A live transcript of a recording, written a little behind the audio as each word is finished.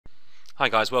Hi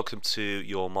guys, welcome to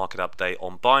your market update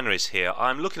on binaries here.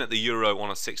 I'm looking at the euro on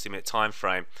a 60-minute time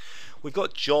frame. We've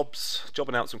got job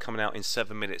announcement coming out in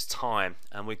 7 minutes time,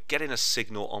 and we're getting a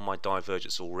signal on my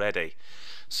divergence already.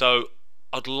 So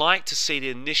I'd like to see the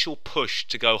initial push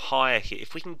to go higher here.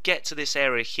 If we can get to this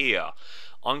area here,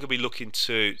 I'm going to be looking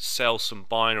to sell some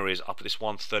binaries up at this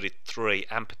 133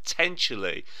 and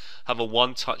potentially have a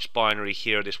one-touch binary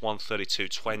here at this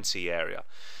 132.20 area.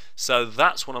 So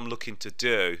that's what I'm looking to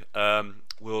do.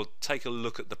 We'll take a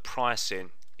look at the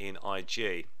pricing in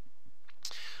IG.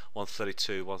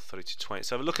 132, 132.20.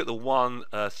 So have a look at the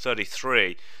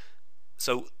 133.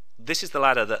 So this is the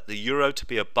ladder that the euro to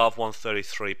be above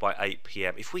 133 by 8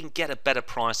 p.m. If we can get a better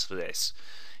price for this,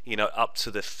 you know, up to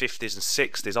the 50s and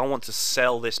 60s, I want to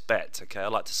sell this bet. Okay, I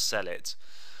like to sell it.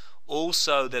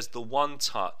 Also, there's the one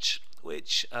touch,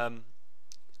 which I'm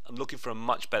looking for a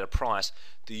much better price.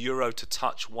 The euro to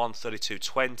touch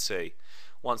 132.20.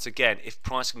 Once again, if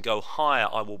price can go higher,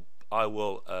 I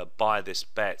will buy this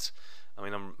bet. I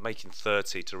mean, I'm making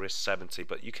 30 to risk 70,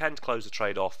 but you can close the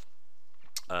trade off.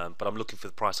 But I'm looking for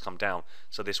the price to come down,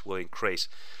 so this will increase.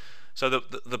 So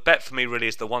the bet for me really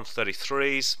is the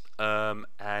 133s,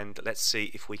 and let's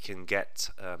see if we can get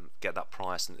that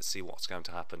price, and let's see what's going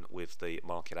to happen with the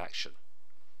market action.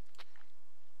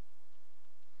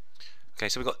 Okay,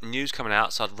 so we've got news coming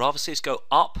out, so I'd rather see us go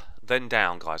up than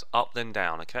down, guys. Up then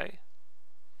down, okay?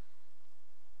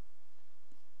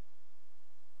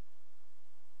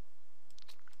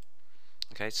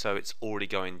 Okay, so it's already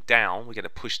going down. We're going to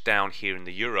push down here in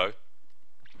the euro.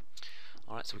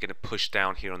 Alright, so we're going to push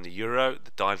down here on the euro.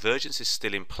 The divergence is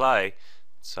still in play,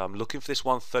 so I'm looking for this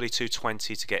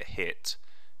 132.20 to get hit.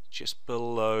 Just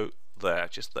below there,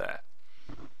 just there.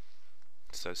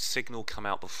 So signal come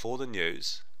out before the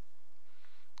news.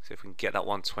 See if we can get that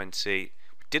 120. We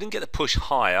didn't get the push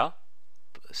higher,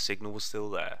 but the signal was still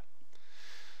there.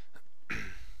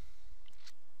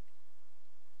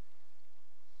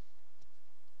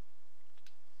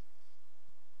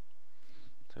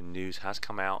 So news has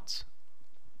come out.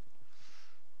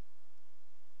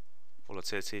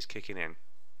 Volatility is kicking in.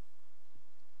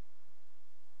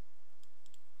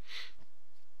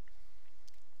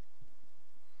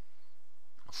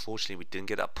 Unfortunately, we didn't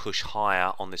get that push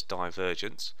higher on this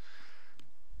divergence.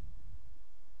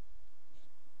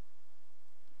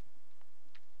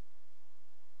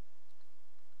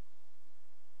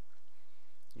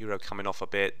 Euro coming off a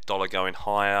bit, dollar going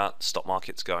higher, stock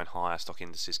market's going higher, stock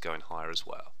indices going higher as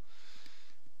well.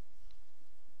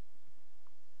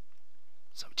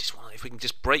 So we just want, if we can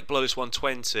just break below this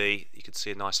 120, you can see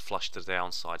a nice flush to the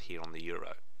downside here on the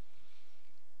euro.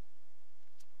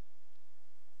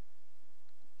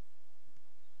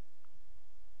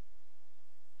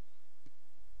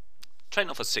 Trading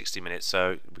off for 60 minutes,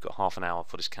 so we've got half an hour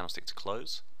for this candlestick to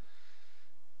close.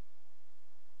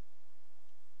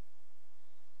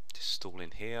 Just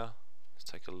stalling here. Let's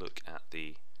take a look at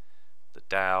the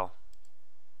Dow.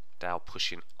 Dow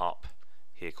pushing up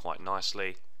here quite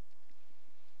nicely.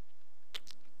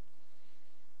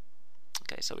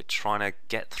 Okay, so we're trying to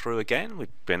get through again. We've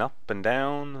been up and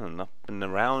down and up and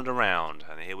around,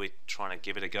 and here we're trying to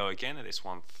give it a go again at this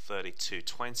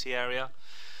 132.20 area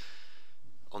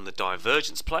on the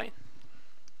divergence plane.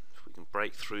 If we can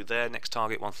break through there, next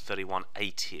target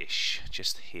 131.80ish,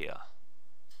 just here.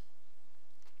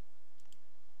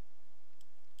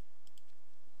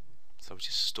 So we're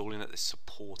just stalling at this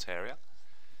support area.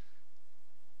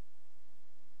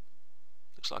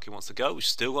 Looks like he wants to go. We've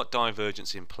still got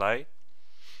divergence in play.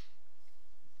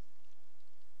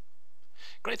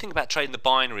 Great thing about trading the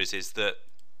binaries is that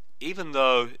even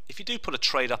though if you do put a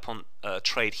trade up on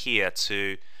trade here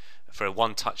for a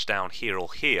one touchdown here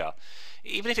or here,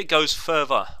 even if it goes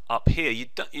further up here,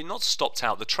 you're not stopped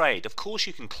out the trade. Of course,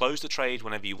 you can close the trade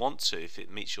whenever you want to if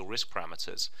it meets your risk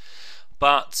parameters.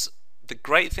 But the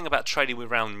great thing about trading with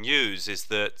round news is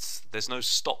that there's no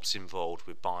stops involved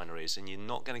with binaries, and you're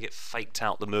not going to get faked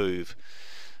out the move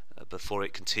before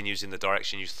it continues in the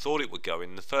direction you thought it would go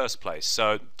in the first place.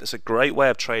 So it's a great way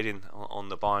of trading on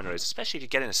the binaries, especially if you're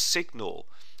getting a signal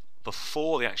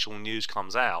before the actual news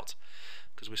comes out,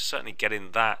 because we're certainly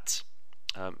getting that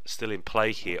still in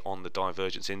play here on the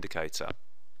divergence indicator.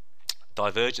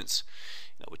 Divergence,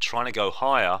 you know, we're trying to go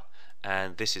higher,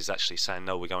 and this is actually saying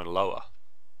no, we're going lower.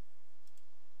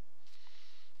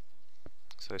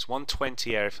 So this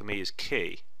 120 area for me is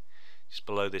key, just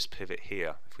below this pivot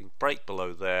here. If we can break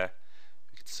below there,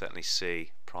 we can certainly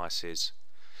see prices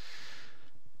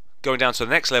going down to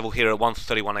the next level here at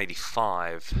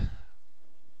 131.85.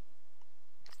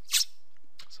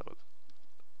 So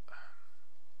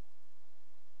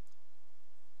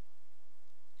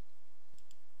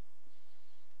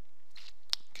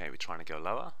Okay, we're trying to go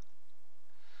lower.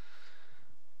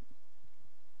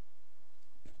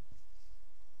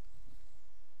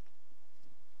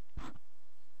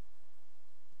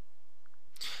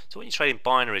 So when you trade in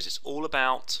binaries, it's all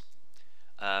about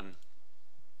the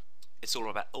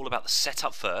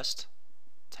setup first.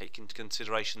 Take into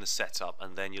consideration the setup,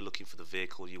 and then you're looking for the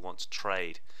vehicle you want to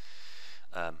trade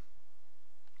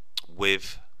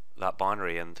with that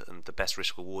binary and the best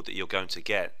risk reward that you're going to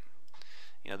get.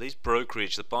 You know, these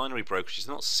brokerage, the binary brokerages,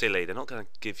 are not silly. They're not going to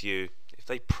give you, if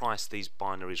they price these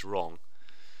binaries wrong.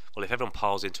 Well, if everyone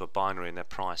piles into a binary and they're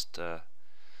priced at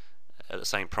the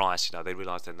same price, you know, they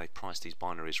realise then they priced these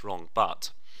binaries wrong. But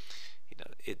you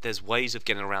know, there's ways of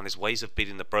getting around this, ways of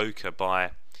beating the broker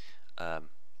by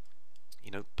you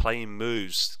know, playing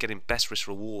moves, getting best risk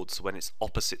rewards when it's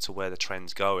opposite to where the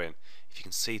trend's going. If you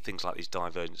can see things like these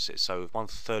divergences. So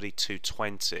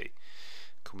 132.20,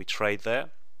 can we trade there?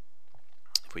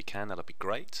 If we can, that'll be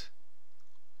great.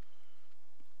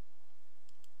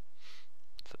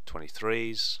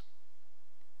 23s,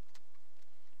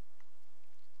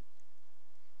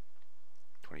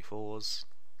 24s,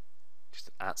 just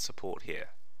at support here.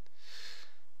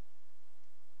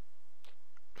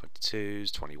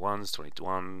 22s, 21s,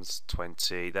 21s,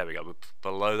 20. There we go. We're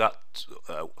below that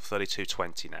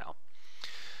 32.20 now.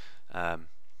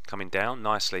 Coming down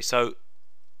nicely. So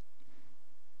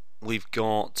we've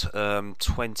got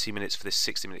 20 minutes for this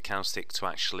 60-minute candlestick to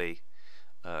actually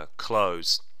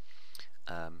close,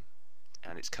 and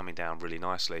it's coming down really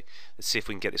nicely. Let's see if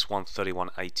we can get this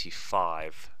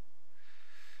 131.85.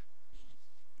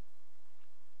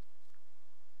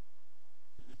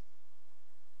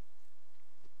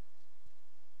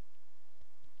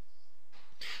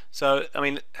 So I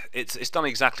mean, it's done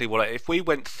exactly what if we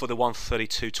went for the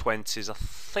 132.20s, I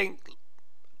think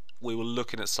we were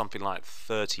looking at something like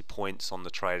 30 points on the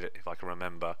trade, if I can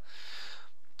remember.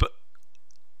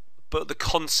 But the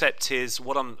concept is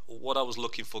what I was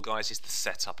looking for, guys, is the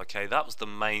setup. Okay, that was the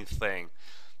main thing.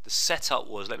 The setup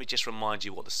was, let me just remind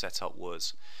you what the setup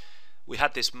was. We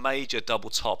had this major double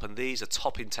top, and these are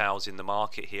topping tails in the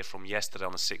market here from yesterday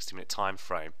on the 60-minute time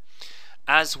frame.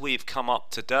 As we've come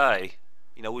up today,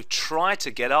 you know, we've tried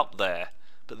to get up there,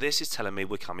 but this is telling me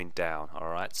we're coming down. All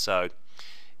right, so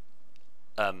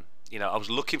you know, I was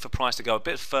looking for price to go a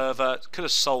bit further. Could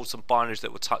have sold some binaries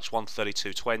that would touch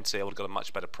 132.20. I would have got a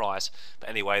much better price. But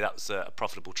anyway, that was a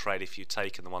profitable trade if you'd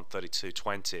taken the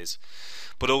 132.20s.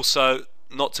 But also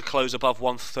not to close above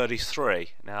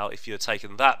 133. Now, if you're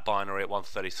taking that binary at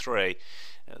 133,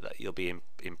 you'll be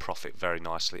in profit very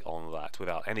nicely on that,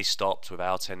 without any stops,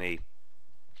 without any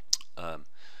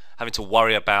having to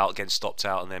worry about getting stopped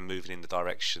out and then moving in the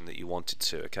direction that you wanted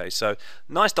to. Okay, so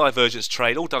nice divergence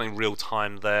trade, all done in real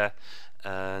time there,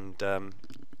 and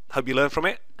hope you learn from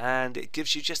it, and it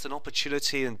gives you just an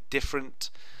opportunity and different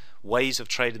ways of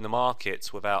trading the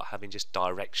markets without having just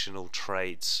directional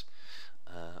trades,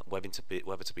 whether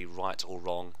to be right or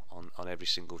wrong on every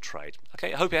single trade.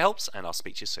 Okay, I hope it helps, and I'll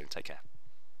speak to you soon. Take care.